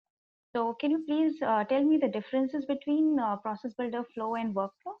So can you please tell me the differences between process builder, flow, and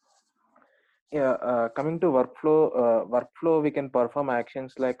workflow? Yeah, coming to workflow, we can perform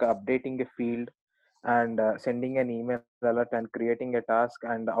actions like updating a field and sending an email alert and creating a task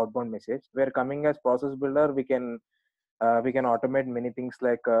and outbound message. Where coming as process builder, we can automate many things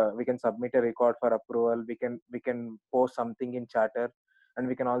like we can submit a record for approval. We can post something in Chatter, and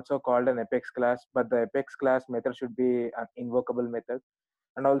we can also call an Apex class. But the Apex class method should be an invocable method,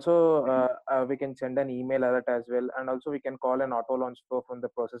 and also we can send an email alert as well, and also we can call an auto launch flow from the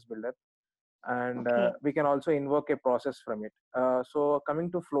process builder, and Okay. we can also invoke a process from it. So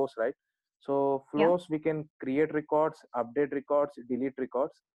coming to flows, right? So Yeah. flows, we can create records, update records, delete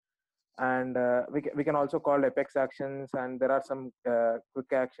records, and we can also call apex actions, and there are some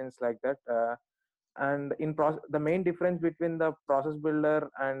quick actions like that. And the main difference between the process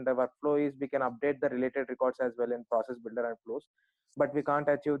builder and the workflow is we can update the related records as well in process builder and flows, but we can't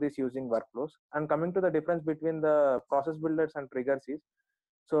achieve this using workflows. And coming to the difference between the process builders and triggers is,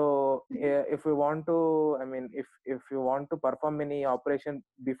 so Mhm. if we want to, I mean, if you want to perform any operation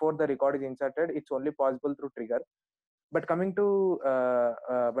before the record is inserted, it's only possible through trigger. But coming to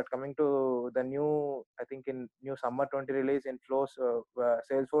the new, I think in new summer 20 release in flows,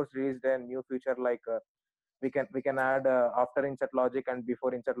 Salesforce released a new feature like we can add after insert logic and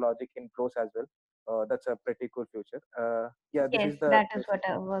before insert logic in flows as well. That's a pretty cool feature. Yeah, this Yes, is the that is basic. what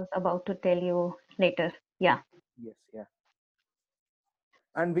I was about to tell you later. Yeah. Yes, yeah.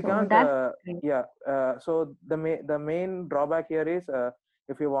 And we So can't that's great. yeah so the main drawback here is,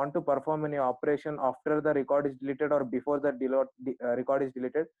 if you want to perform any operation after the record is deleted or before the record is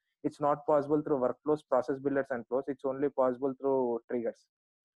deleted, it's not possible through workflows, process builders, and flows. It's only possible through triggers.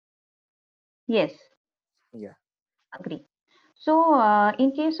 Yes, Yeah. agree. So,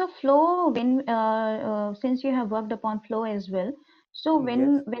 in case of flow, since you have worked upon flow as well, so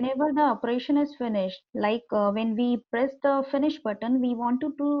Yes. whenever the operation is finished, like when we press the finish button, we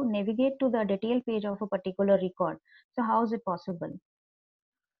wanted to navigate to the detail page of a particular record. So, how is it possible?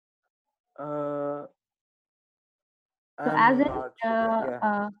 uh, So, as I'm in, not sure. Yeah,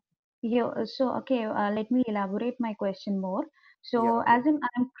 uh, yeah, uh, okay, let me elaborate my question more. yeah. So, Okay. as in,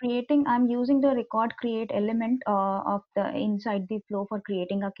 I'm using the record create element of the inside the flow for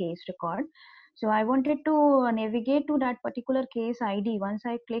creating a case record. So, I wanted to navigate to that particular case ID once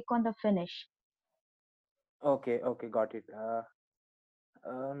I click on the finish. Okay, okay, got it.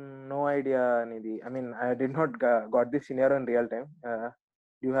 No idea, Nidhi. I mean, I did not got this scenario in real time.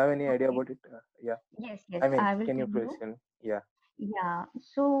 Do you have any idea Okay. about it? Yeah. Yes, yes, I mean, I will can you tell please you. tell me? Yeah. Yeah.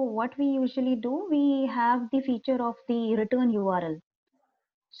 So, what we usually do, we have the feature of the return URL.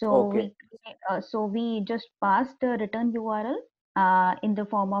 So Okay. we just pass the return URL in the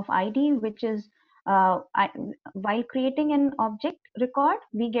form of ID, which is while creating an object record,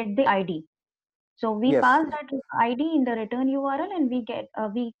 we get the ID. So we Yes. pass that ID in the return URL, and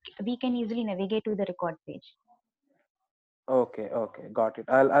we can easily navigate to the record page. Okay. Okay. Got it.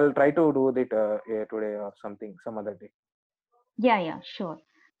 I'll try to do it yeah, today or something, some other day. Yeah, yeah, sure.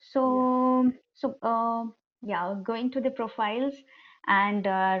 Yeah. Yeah, going to the profiles and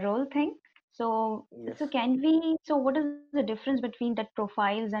role thing. Yes. What is the difference between that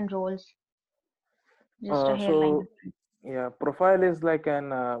profiles and roles? Just a hairline So difference. yeah, profile is like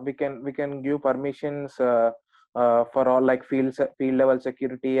an we can give permissions for all like field level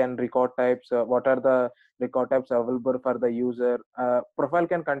security and record types. What are the record types available for the user? Profile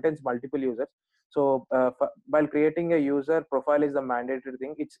can contains multiple users. So while creating a user profile is the mandatory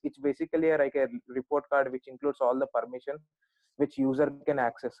thing. It's basically like a report card which includes all the permission which user can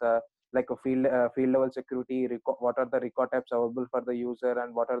access. Like a field level security. What are the record types available for the user,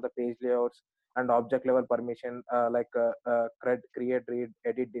 and what are the page layouts and object level permission, create, read,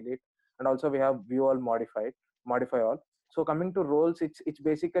 edit, delete. And also we have view all, modify all. So coming to roles, it's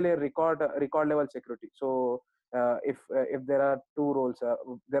basically a record level security. So if there are two roles,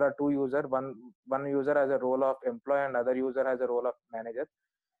 there are two user, one user has a role of employee and other user has a role of manager.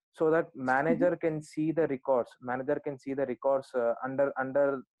 So that Mhm. manager can see the records under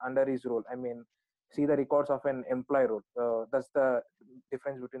his role. I mean, see the records of an employee role. That's the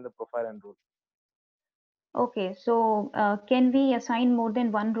difference between the profile and role. Okay, so can we assign more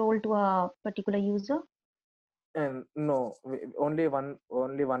than one role to a particular user? And no, only one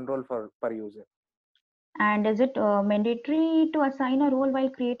role for per user. And is it mandatory to assign a role while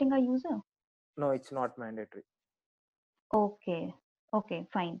creating a user? No, it's not mandatory. Okay, okay,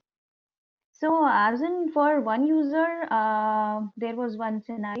 fine. So, as in for one user, there was one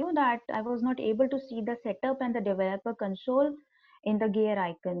scenario that I was not able to see the setup and the developer console in the gear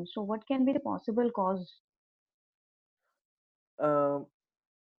icon. So, what can be the possible cause? Um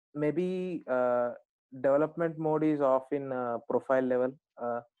maybe development mode is off in profile level.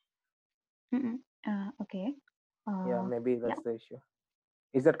 Mm-mm. Okay. Yeah, maybe Yeah. that's the issue.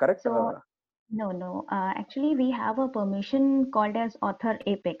 Is that correct? So no, no. Actually, we have a permission called as author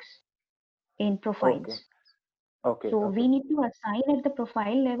apex in Okay, profiles. okay, So okay, we need to assign at the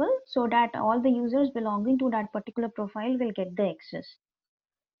profile level so that all the users belonging to that particular profile will get the access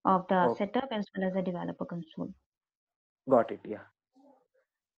of the okay. setup as well as the developer console. Got it. Yeah.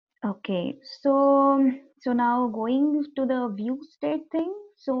 Okay, so now going to the view state thing.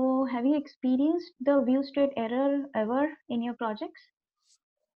 So have you experienced the view state error ever in your projects?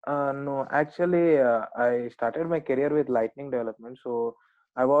 No, actually, I started my career with Lightning development, so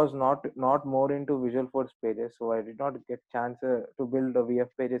I was not more into Visual Force pages, so I did not get chance to build the VF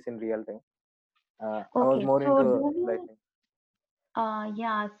pages in real time. I was Okay, more so into do we Lightning.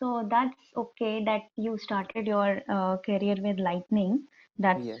 yeah, so that's okay that you started your career with Lightning.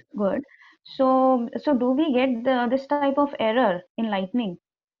 That's Yeah. good. So do we get this type of error in Lightning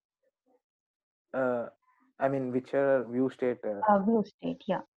Uh, I mean, whichever view state. view state?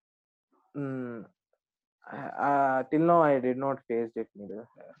 Yeah. Mm, till now, I did not face it neither.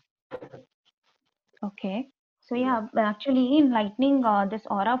 Okay. So Yeah. yeah, but actually in Lightning, this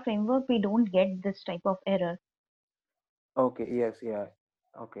Aura framework, we don't get this type of error. Okay. Yes. Yeah.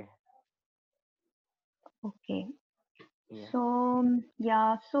 Okay. Okay. Yeah.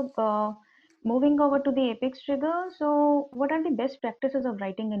 Yeah, moving over to the Apex trigger. So what are the best practices of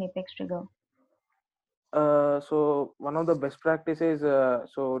writing an Apex trigger? So one of the best practices,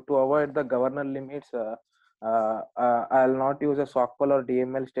 so to avoid the governor limits, I'll not use a SOCPAL or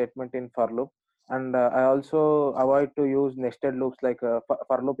DML statement in for loop, and I also avoid to use nested loops like a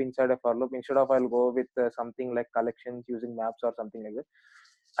for loop inside a for loop. Instead of I'll go with something like collections using maps or something like that.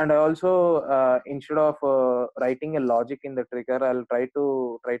 And I also instead of writing a logic in the trigger, I'll try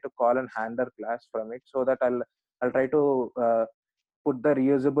to call an handler class from it, so that I'll try to put the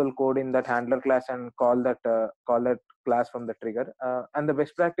reusable code in that handler class and call that class from the trigger. And the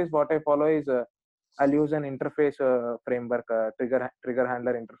best practice what I follow is I'll use an interface framework, trigger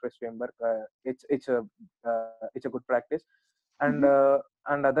handler interface framework. It's a good practice. And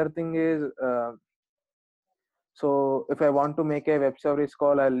Hmm. other thing is, so if I want to make a web service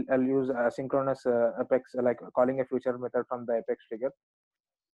call, I'll use asynchronous apex, like calling a future method from the apex trigger.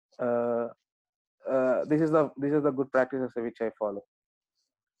 uh, this is the good practices which I follow.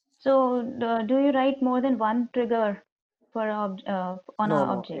 So do you write more than one trigger for on No, an no,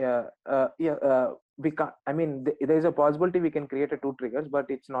 object? yeah, yeah. We can't. I mean, there is a possibility we can create a two triggers, but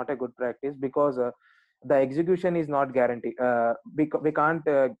it's not a good practice because the execution is not guaranteed. We can't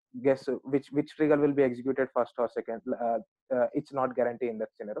guess which trigger will be executed first or second. It's not guaranteed in that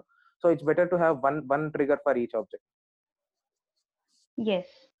scenario. So it's better to have one trigger for each object. Yes.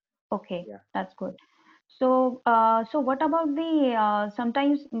 Okay, Yeah. that's good. So what about the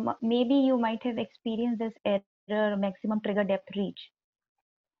sometimes maybe you might have experienced this error maximum trigger depth reach.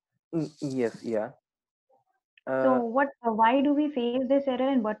 Yes. Yeah. So Uh, why do we face this error,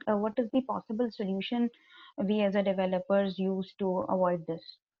 and what is the possible solution we as a developers use to avoid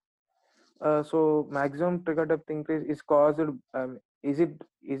this? so maximum trigger depth increase is caused. Is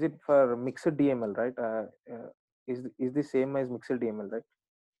it for mixed DML, right? Is the same as mixed DML, right?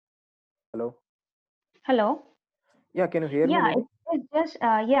 Hello. Hello? Yeah, can you hear me, Yeah, Lily? it's just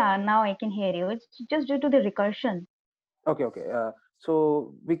yeah, now I can hear you. It's just due to the recursion. Okay, okay.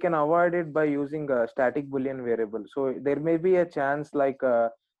 So we can avoid it by using a static Boolean variable. So there may be a chance like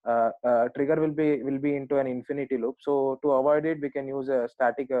trigger will be into an infinity loop. So to avoid it, we can use a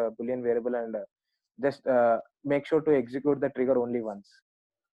static Boolean variable and just make sure to execute the trigger only once.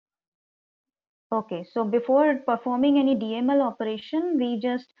 Okay, so before performing any DML operation, we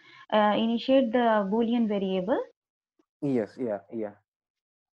just initiate the Boolean variable. Yes, yeah, yeah,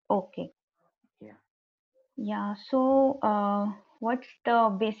 Okay, yeah. yeah. What's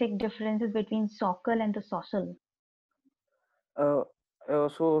the basic differences between SOCL and the SOCL? uh,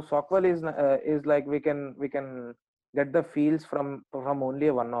 so Sockwell is like we can get the fields from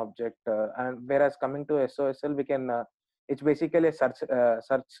only one object, and whereas coming to SOSL, we can it's basically a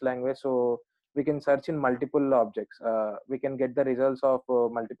search language. So we can search in multiple objects. We can get the results of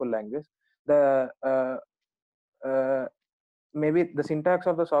multiple languages. The uh, Maybe the syntax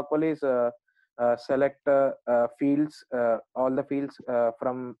of the Sockwell is select fields, all the fields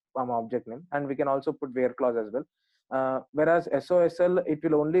from object name, and we can also put where clause as well. Whereas SOSL, it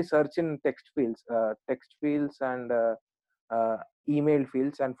will only search in text fields and uh, email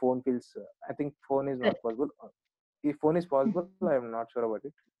fields and phone fields. I think phone is not Correct. possible. If phone is possible, Mhm. I am not sure about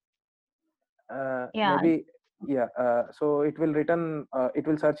it. Yeah, Maybe. yeah. So it will return. It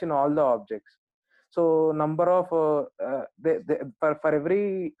will search in all the objects. So number of for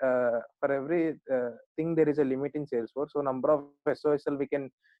every thing there is a limit in Salesforce. So number of SOSL we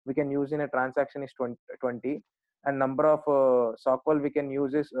can use in a transaction is 20, and number of SOQL we can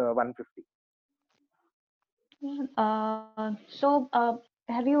use is 150.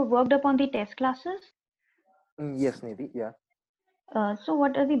 Have you worked upon the test classes? Yes, Nidhi. Yeah. So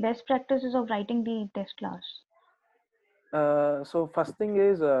what are the best practices of writing the test class? So first thing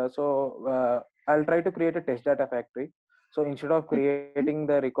is I'll try to create a test data factory. So instead of Mhm. creating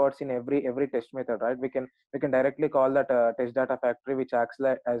the records in every test method, right, we can directly call that test data factory, which acts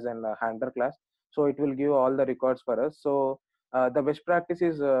like as an handler class. So it will give all the records for us. So the best practice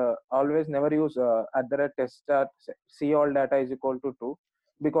is always never use at the rate test start see all data is equal to true,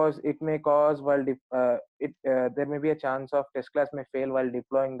 because it may cause while there may be a chance of test class may fail while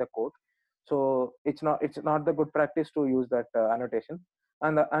deploying the code. So it's not the good practice to use that annotation.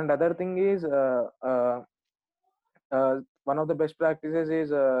 And other thing is one of the best practices is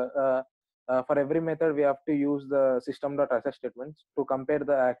for every method we have to use the system.sh statements to compare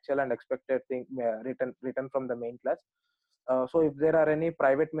the actual and expected thing written from the main class. So if there are any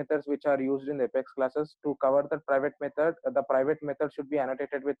private methods which are used in the Apex classes, to cover the private method, the private method should be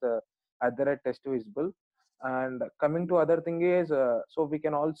annotated with at the rate test visible. And coming to other thing is so we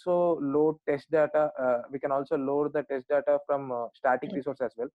can also load test data. We can also load the test data from static Correct. resource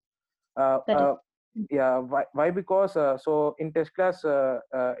as well. Uh, Correct. uh, yeah, why? Because so in test class,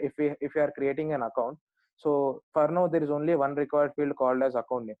 if we are creating an account, so for now there is only one required field called as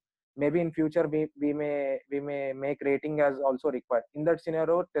account name. Maybe in future we may make rating as also required. In that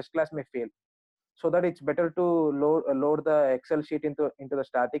scenario, test class may fail. So that it's better to load the Excel sheet into the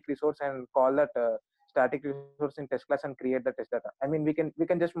static resource and call that static resource in test class and create the test data. I mean, we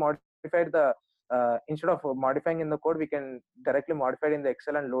can just modify the instead of modifying in the code, we can directly modify it in the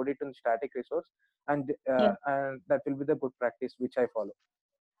Excel and load it in static resource, and that will be the good practice which I follow.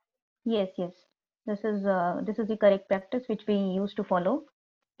 Yes, yes. This is the correct practice which we used to follow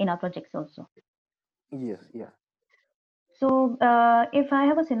in our projects also. Yes, yeah. So, if I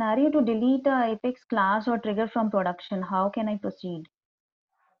have a scenario to delete a Apex class or trigger from production, how can I proceed?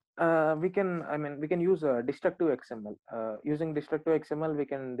 We can use destructive XML. Using destructive XML, we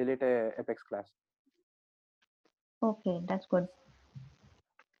can delete a Apex class. Okay, that's good.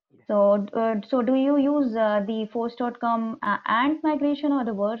 Yeah. So do you use the Force.com Ant migration or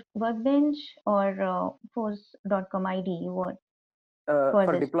the Workbench or Force.com ID? What for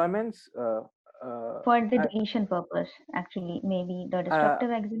For this? deployments, For the I, deletion purpose, actually, maybe the uh, destructive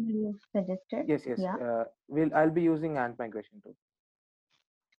XML you suggested. yes, yes. Yeah. I'll be using Ant migration too.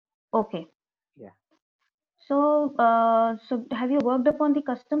 Okay. Yeah. So have you worked upon the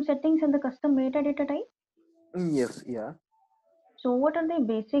custom settings and the custom metadata type? Yes, yeah. So what are the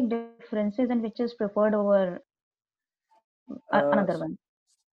basic differences and which is preferred over Uh, another s- one?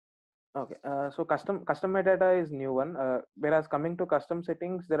 okay. So custom metadata is new one. Whereas coming to custom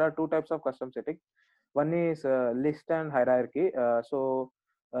settings, there are two types of custom settings. One is list and hierarchy.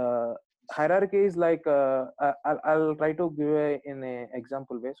 Uh, Hierarchy is like I'll try to give in a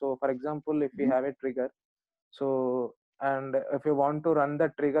example way. So for example, if we Mhm. have a trigger, so and if you want to run the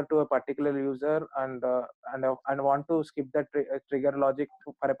trigger to a particular user and want to skip the trigger logic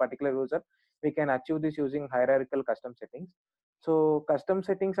for a particular user, we can achieve this using hierarchical custom settings. So custom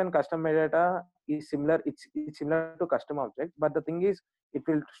settings and custom metadata is similar. It's similar to custom object, but the thing is it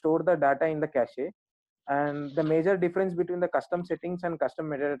will store the data in the cache. And the major difference between the custom settings and custom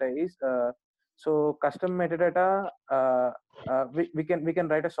metadata is so custom metadata we can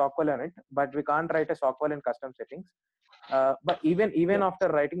write a SOQL on it, but we can't write a SOQL in custom settings. But even Yes. after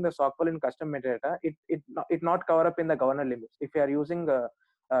writing the SOQL in custom metadata, it not cover up in the governor limits. If you are using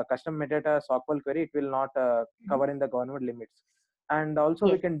custom metadata SOQL query, it will not Mhm. cover in the governor limits. And also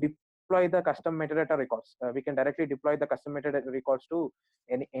we Yes. can deploy the custom metadata records. We can directly deploy the custom metadata records to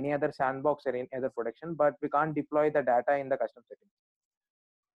any other sandbox or any other production, but we can't deploy the data in the custom settings.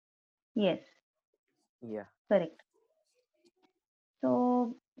 Yes. Yeah. Correct. So,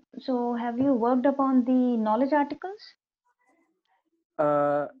 so have you worked upon the knowledge articles?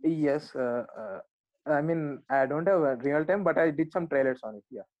 Yes. I mean, I don't have a real time, but I did some trailers on it.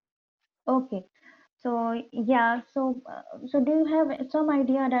 Yeah. Okay. So yeah. So do you have some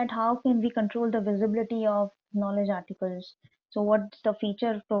idea that how can we control the visibility of knowledge articles? So what's the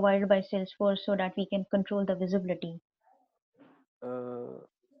feature provided by Salesforce so that we can control the visibility? Uh,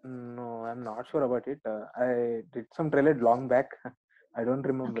 no, I'm not sure about it. I did some trailer long back. I don't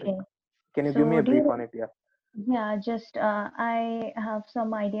remember it. Okay. Can you give me So a do brief you on it? Yeah. Yeah, just I have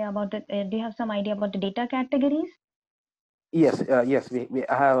some idea about it. Do you have some idea about the data categories? Yes, yes, we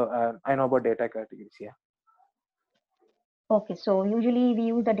I have I know about data categories. Yeah. Okay, so usually we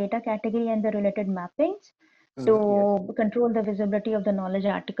use the data category and the related mappings Yes. to control the visibility of the knowledge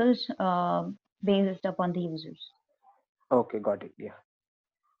articles based upon the users. Okay, got it. Yeah.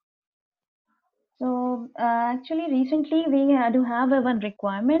 So actually, recently we do have a one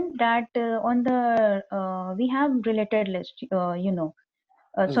requirement that on the we have related list,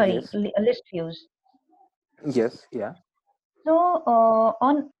 sorry, Yes. list views. Yes. Yeah. So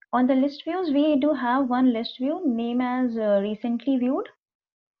on the list views, we do have one list view name as recently viewed.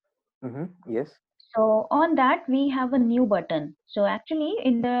 Yes. So on that, we have a new button. So actually,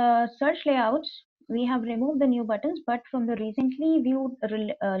 in the search layouts, we have removed the new buttons, but from the recently viewed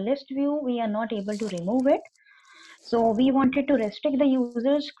list view, we are not able to remove it. So we wanted to restrict the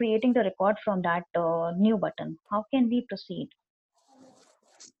users creating the record from that new button. How can we proceed?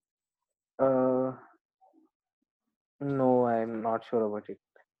 Uh, no, I'm not sure about it.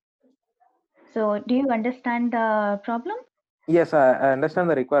 So do you understand the problem? Yes, I understand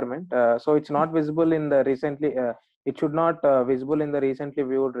the requirement. So it's not visible in the recently. It should not visible in the recently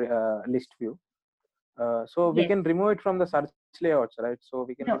viewed list view. So we Yes. can remove it from the search layouts, right? So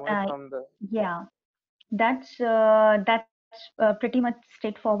we can remove No. it from the. Yeah. That's pretty much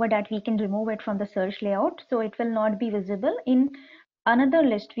straightforward that we can remove it from the search layout, so it will not be visible in another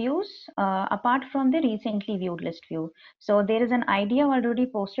list views apart from the recently viewed list view. So there is an idea already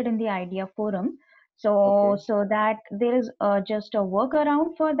posted in the idea forum. Okay. So that there is just a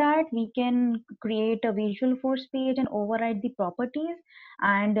workaround for that. We can create a visual force page and override the properties,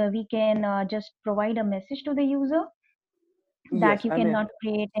 and we can just provide a message to the user that Yes, you I mean, cannot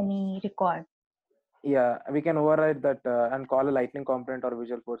create any record. yeah, we can override that and call a Lightning component or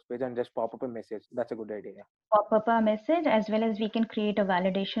Visual Force page and just pop up a message. That's a good idea. Pop up a message, as well as we can create a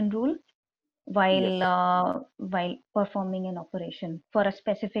validation rule Yes, while performing an operation for a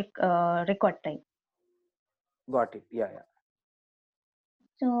specific record type. got it. Yeah, yeah.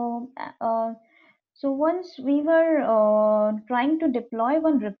 So once we were trying to deploy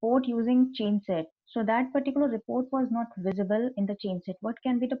one report using chainset, so that particular report was not visible in the chainset. What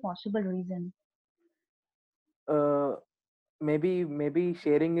can be the possible reason? Uh, maybe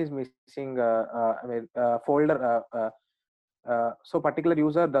sharing is missing. I mean, folder. So particular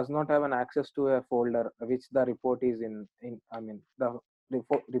user does not have an access to a folder which the report is in. I mean, the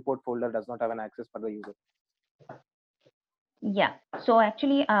report folder does not have an access for the user. Yeah. So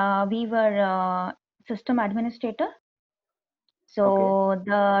actually, we were system administrator. Okay. So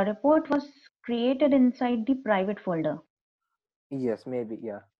the report was created inside the private folder. Yes, maybe.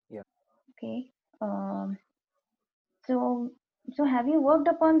 Yeah, yeah. Okay. Um, so, have you worked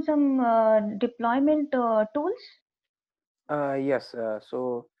upon some deployment tools? Yes.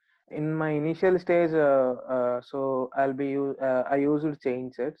 So in my initial stage, so I used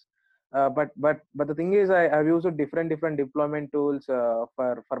chain sets, but the thing is, I've used different deployment tools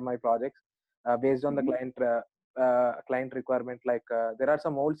for my projects based on the Mhm. client requirement. Like there are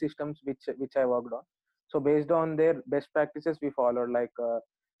some old systems which I worked on. So based on their best practices, we followed. Like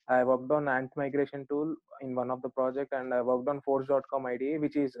I worked on Ant migration tool in one of the project, and I worked on Force.com IDE,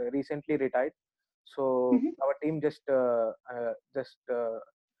 which is recently retired. So Mhm. our team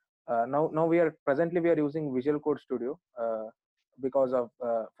now we are using Visual Code Studio because of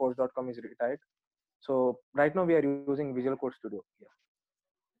Force.com is retired. So right now we are using Visual Code Studio. Yeah.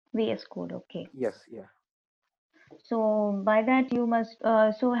 VS Code. Okay. Yes. Yeah. So by that you must.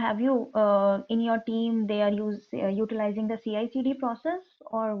 So have you in your team they are utilizing the CI/CD process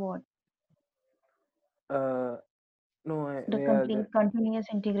or what? Uh, no, The we are complete continuous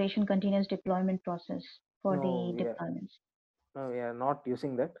integration, continuous deployment process for no the we are deployments. no we are not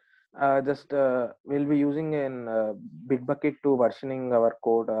using that. Just we'll be using an Bitbucket to versioning our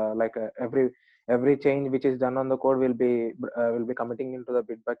code. Like every change which is done on the code will be committing into the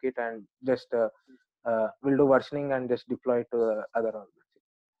Bitbucket and just we'll do versioning and just deploy it to the other organization.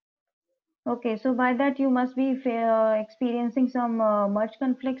 Okay, so by that you must be experiencing some merge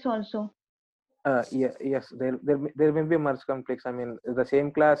conflicts also. Yeah, yes, there may be merge conflicts. I mean, the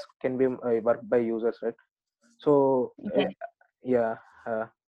same class can be worked by users, right? So Yes. yeah, uh,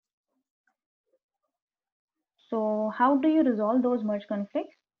 So how do you resolve those merge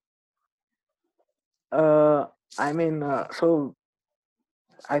conflicts? uh, I mean, so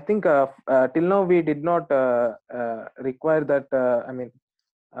I think till now we did not require that. I mean,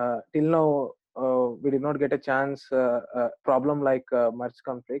 till now we did not get a chance problem like merge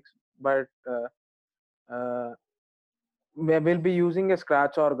conflicts, but uh, we'll be using a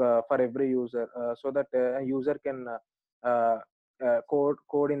scratch org for every user, so that a user can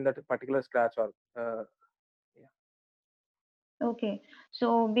code in that particular scratch org. Yeah. Okay,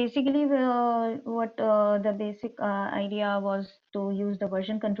 so basically, what the basic idea was to use the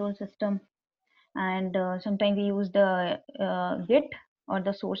version control system, and sometimes we use the Git or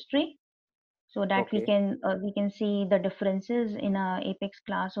the source tree, so that Okay. we can see the differences in a Apex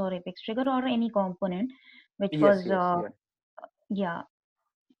class or Apex trigger or any component, which Yes, was yes, yeah. yeah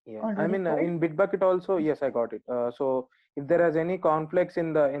Yeah, I already mean, told. in Bitbucket also, yes, I got it. So if there is any conflicts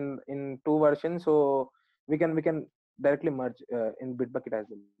in the in two versions, so we can directly merge in Bitbucket as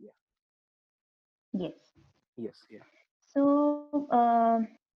well. Yeah. Yes. Yes. Yeah. So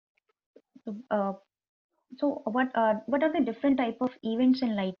so, uh, what are the different type of events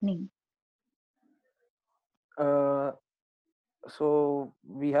in Lightning? Uh, so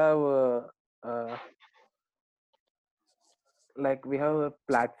we have uh, like we have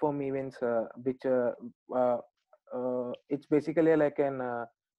platform events, which uh, it's basically like an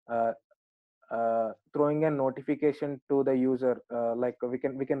uh, throwing a notification to the user, like we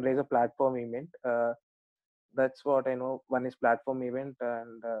can raise a platform event. That's what I know. One is platform event,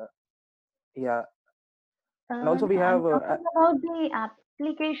 and yeah, and also we No, have I'm talking about the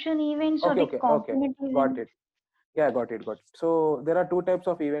application events or okay, the okay, okay, component got events. it. Yeah, got it. So there are two types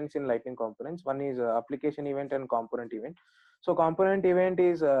of events in Lightning components. One is application event and component event. So component event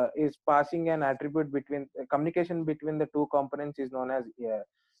is passing an attribute between communication between the two components is known as,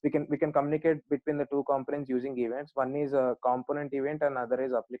 we can communicate between the two components using events. One is a component event and other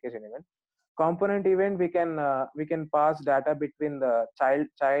is application event. Component event, we can pass data between the child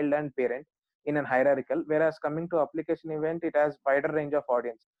and parent in an hierarchical, whereas coming to application event, it has wider range of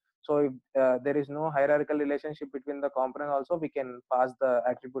audience. So if there is no hierarchical relationship between the component, also we can pass the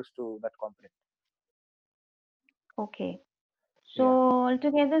attributes to that component. Okay. So Yeah.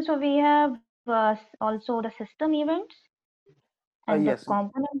 altogether, so we have also the system events and the Yes.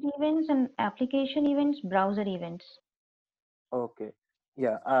 component events and application events, browser events. Okay.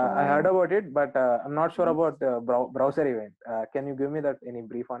 Yeah, I heard So, about it, but I'm not sure mhm. about the browser event. Can you give me that any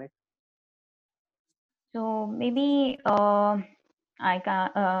brief on it? So maybe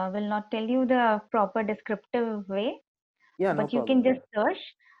I will not tell you the proper descriptive way, Yeah, no but you can problem. just Yeah.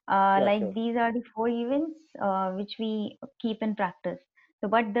 search Yeah, like sure. these are the four events which we keep in practice. So,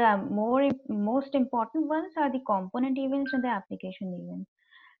 but the most important ones are the component events and the application events.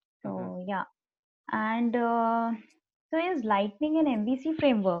 Hmm. So yeah, and so is Lightning an MVC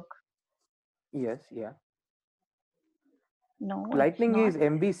framework? Yes. Yeah. No, it's Lightning not. is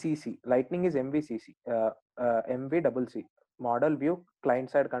MVCC. Lightning is MVCC. MVCC, Model View Client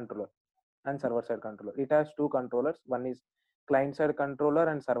Side Controller and Server Side Controller. It has two controllers. One is client side controller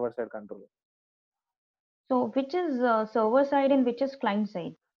and server side controller. So which is server side and which is client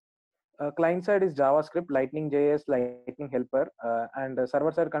side? Client side is JavaScript, Lightning JS, Lightning Helper, and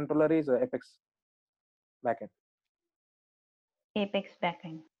server side controller is Apex backend. Apex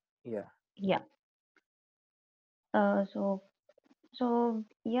backend. Yeah. Yeah. So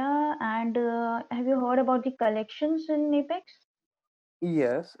yeah, and have you heard about the collections in Apex?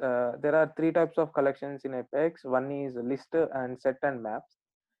 Yes, there are three types of collections in Apex. One is list and set and maps.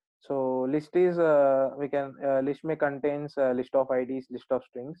 So list is we can list may contains a list of IDs, list of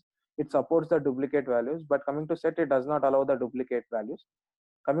strings. It supports the duplicate values, but coming to set, it does not allow the duplicate values.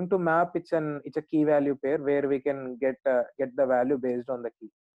 Coming to map, it's a key value pair where we can get the value based on the key.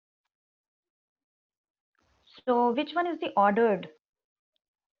 So which one is the ordered?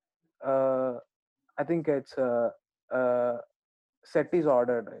 Uh, I think it's uh, set is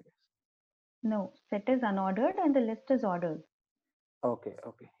ordered, I guess. No, set is unordered and the list is ordered. Okay,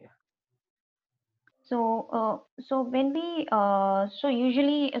 okay, yeah. So so when we so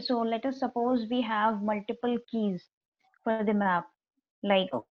usually so let us suppose we have multiple keys for the map, like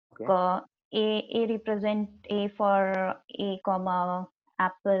Okay. A represent A for A comma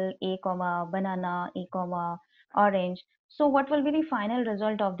apple, A comma banana, A comma orange. So what will be the final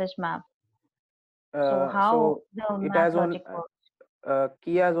result of this map? So how So the it map has on logic works?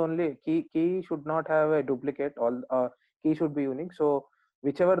 key has only key should not have a duplicate. All key should be unique. So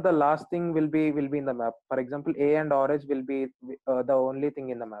whichever the last thing will be in the map. For example, A and orange will be the only thing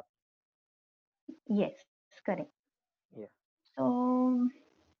in the map. Yes, correct. Yeah. So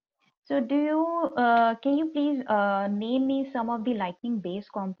so do you can you please name me some of the lightning based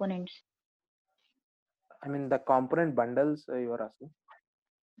components? I mean the component bundles you are asking.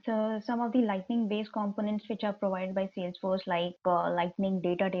 So some of the lightning based components which are provided by Salesforce like lightning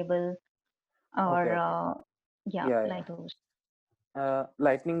data table Okay, or okay. yeah, Yeah, yeah. like those.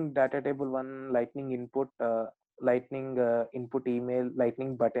 Lightning data table one, Lightning input. lightning input email,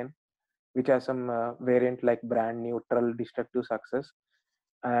 lightning button, which has some variant like brand neutral, destructive success,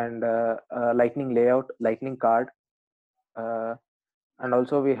 and lightning layout, lightning card, uh, and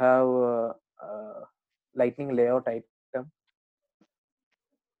also we have lightning layout item,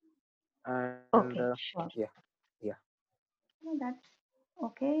 and Okay, yeah, sure. yeah. No, that's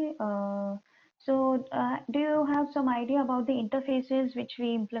okay. Do you have some idea about the interfaces which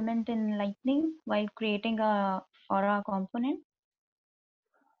we implement in Lightning while creating a Aura component?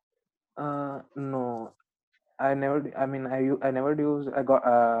 No, I never. I mean, I never use. I got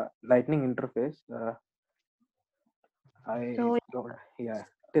lightning interface. I So don't. Yeah,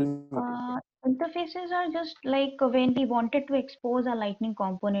 tell me, please. Yeah. interfaces are just like when we wanted to expose a Lightning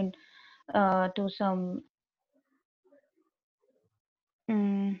component to some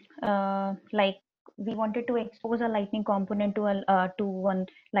like we wanted to expose a Lightning component to one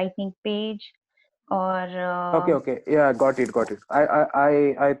Lightning page or Okay, okay. Yeah, got it.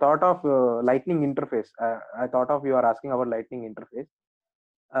 I thought of lightning interface. I thought of you are asking about lightning interface.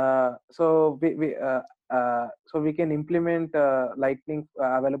 So we can implement lightning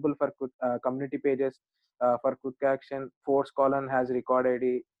available for community pages for quick action. Force colon has record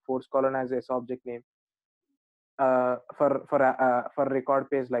ID. Force colon has s object name. For record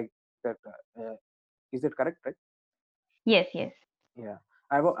page like that. Is it correct? Right? yes, yes. Yeah.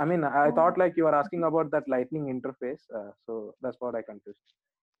 I mean, I So thought like you are asking about that lightning interface. So that's what I confused.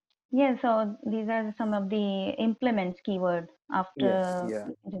 yeah, so these are some of the implements keyword Yeah, after yeah.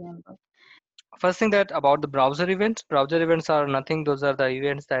 remember. First thing that about the browser events are nothing. Those are the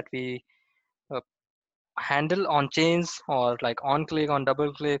events that we uh, handle on chains or like on click, on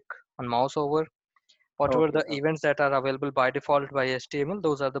double click, on mouse over. Whatever Okay, the okay. events that are available by default by HTML,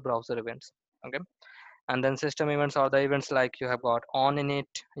 those are the browser events. Okay. And then system events are the events like you have got on in it.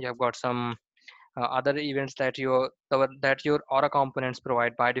 You have got some other events that your Aura components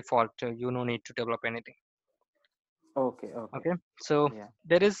provide by default. You no need to develop anything. Okay, okay. Okay. So Yeah.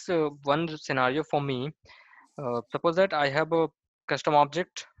 there is one scenario for me. Suppose that I have a custom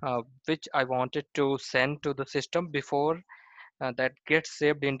object which I wanted to send to the system before that gets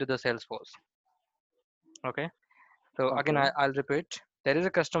saved into the Salesforce. Okay. So again, Okay. I'll repeat. There is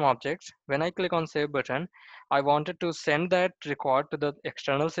a custom object. When I click on save button, I wanted to send that record to the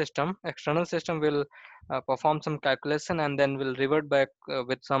external system. External system will perform some calculation and then will revert back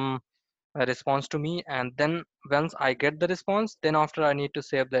with some response to me. And then once I get the response, then after I need to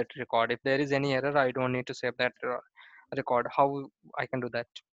save that record. If there is any error, I don't need to save that record. How I can do that?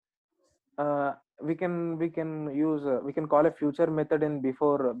 Uh, we can call a future method in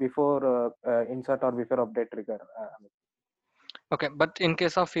before insert or before update trigger. Okay, but in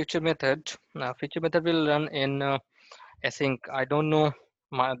case of future method will run in async. I don't know.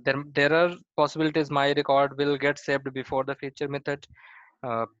 There are possibilities my record will get saved before the future method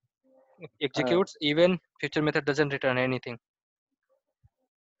uh, Uh, executes. Even future method doesn't return anything.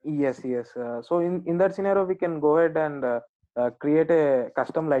 yes, yes. So in that scenario, we can go ahead and create a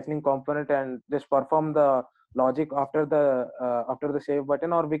custom lightning component and just perform the logic after the save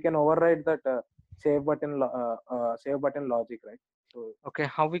button, or we can override that save button logic, right? So Okay,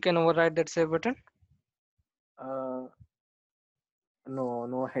 how we can override that save button? uh,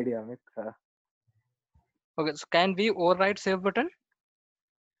 no idea, Amit. Okay, so can we override save button?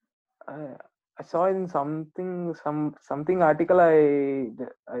 I, I saw in something article.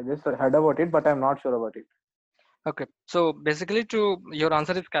 I just heard about it, but I'm not sure about it. Okay, so basically, to your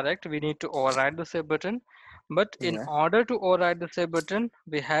answer is correct. We need to override the save button, but in Yeah. order to override the save button,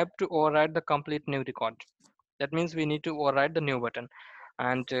 we have to override the complete new record. That means we need to override the new button,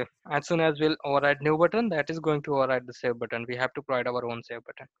 and as soon as we'll override new button, that is going to override the save button. We have to provide our own save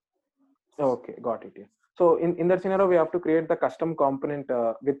button. Okay, got it. Yeah. So in that scenario, we have to create the custom component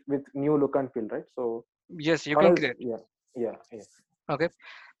with new look and feel, right? So Yes, you or can else, create. yeah, yeah, yeah. Okay,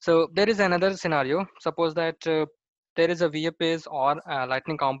 so there is another scenario. Suppose that there is a VA page or a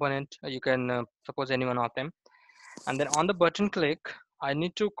Lightning component. You can suppose any one of them, and then on the button click, I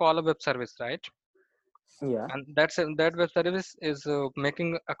need to call a web service, right? Yeah. And that web service is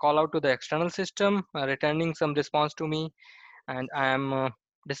making a call out to the external system, returning some response to me, and I am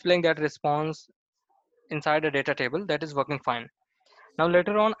displaying that response inside a data table. That is working fine. Now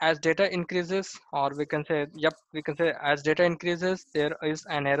later on, as data increases, or we can say, yep, we can say as data increases, there is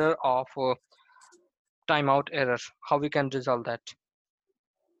an error of timeout error. How we can resolve that?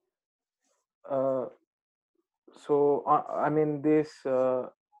 Uh, so I mean this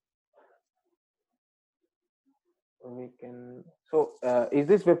we can. So is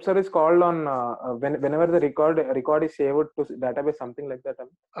this web service called on whenever the record is saved to database, something like that?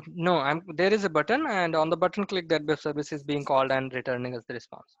 No, there is a button, and on the button click, that web service is being called and returning us the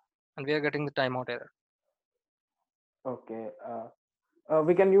response, and we are getting the timeout error. Okay.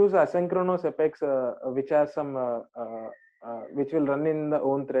 We can use asynchronous Apex, which has some which will run in the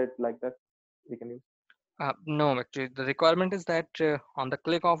own thread, like that. We can use. No, actually, the requirement is that on the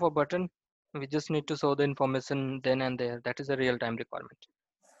click of a button, we just need to show the information then and there. That is a real-time requirement.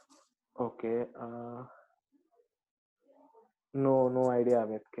 Okay. No idea,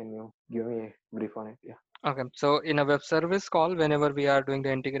 Amit. Can you give me a brief on it? Yeah. Okay, so in a web service call, whenever we are doing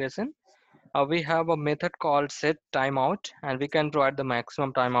the integration, we have a method called set timeout, and we can provide the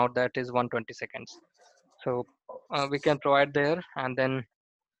maximum timeout, that is 120 seconds. So we can provide there, and then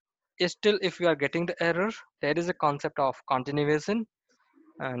still if we are getting the error, there is a concept of continuation.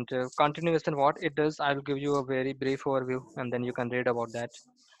 And continuation, what it does, I will give you a very brief overview, and then you can read about that.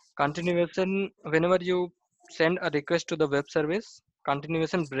 Continuation, whenever you send a request to the web service,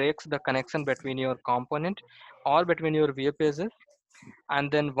 continuation breaks the connection between your component or between your web pages.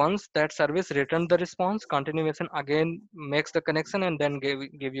 And then once that service returns the response, continuation again makes the connection and then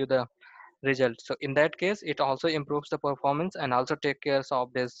give you the result. So in that case, it also improves the performance and also take care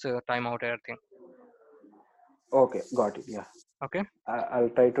of this timeout error thing. Okay, got it. Yeah. Okay. I'll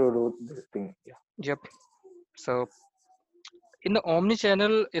try to do this thing. Yeah. Yep. So in the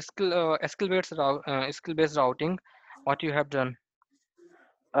omni-channel skill-based routing, what you have done?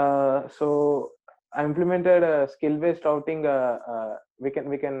 So I implemented a skill-based routing. We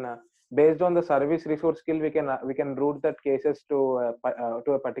can based on the service resource skill, we can route that cases to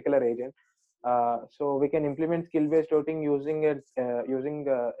a particular agent. So we can implement skill-based routing using using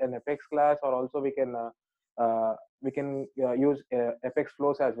an Apex class, or also we can use Apex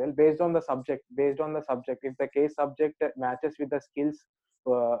flows as well, based on the subject. If the case subject matches with the skills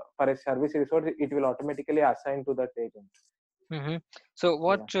for a service resource, it will automatically assign to that agent. Mm-hmm. So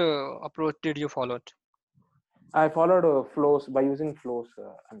what approach did you follow? I followed flows by using flows.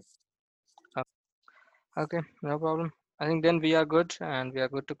 Okay, no problem. I think then we are good, and we are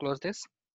good to close this.